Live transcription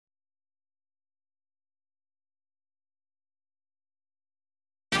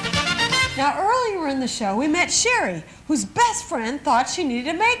Now, earlier in the show, we met Sherry, whose best friend thought she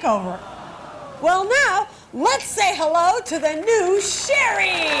needed a makeover. Well, now, let's say hello to the new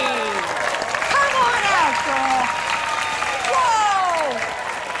Sherry. Come on out, girl. Whoa!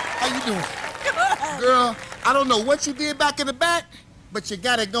 How you doing? Girl, I don't know what you did back in the back, but you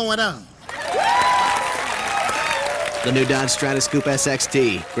got it going on. The new Dodge Stratus Coupe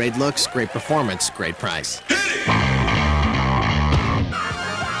SXT. Great looks, great performance, great price.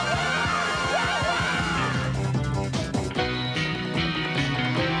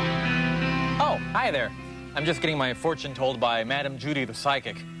 Oh, hi there. I'm just getting my fortune told by Madame Judy the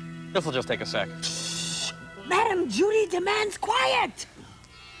psychic. This'll just take a sec. Shh! Madame Judy demands quiet.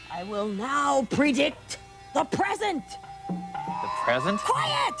 I will now predict the present. The present?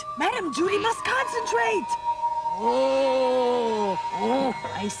 Quiet! Madame Judy must concentrate.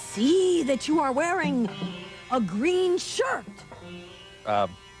 I see that you are wearing a green shirt.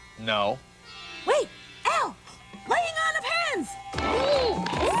 No. Wait, Al! Laying on of hands!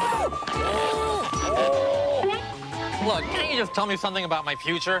 Look, can't you just tell me something about my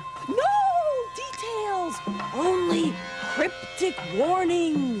future? No details, only cryptic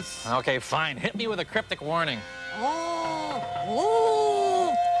warnings. Okay, fine. Hit me with a cryptic warning.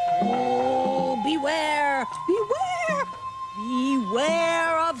 Beware, beware,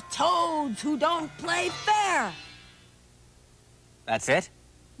 beware of toads who don't play fair. That's it?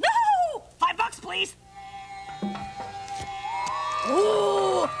 No! $5, please.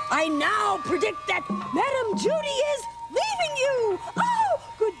 I now predict that Madame Judy is leaving you. Oh,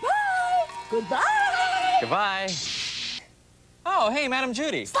 goodbye, goodbye. Goodbye. Oh, hey, Madame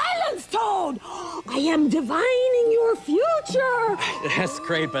Judy. Silence, Toad! I am divining your future. That's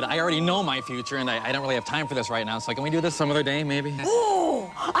great, but I already know my future, and I don't really have time for this right now, so can we do this some other day, maybe?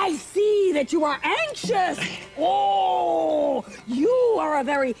 Oh, I see that you are anxious. Oh, you are a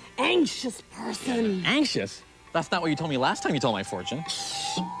very anxious person. Anxious? That's not what you told me last time you told my fortune.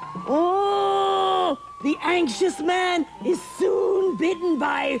 Oh, the anxious man is soon bitten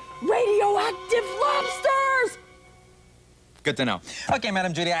by radioactive lobsters. Good to know. Okay,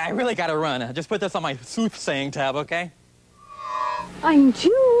 Madame Judy, I really gotta run. Just put this on my soothsaying tab, okay? I'm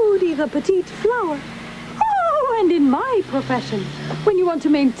Judy the petite flower. Oh, and in my profession, when you want to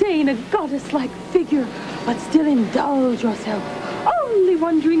maintain a goddess-like figure, but still indulge yourself, only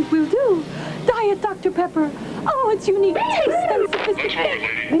one drink will do. Diet Dr. Pepper. Oh, it's unique taste and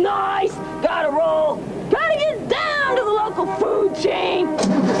sophistication. Nice! Gotta roll! Gotta get down to the local food chain!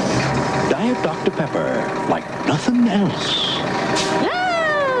 Diet Dr. Pepper, like nothing else.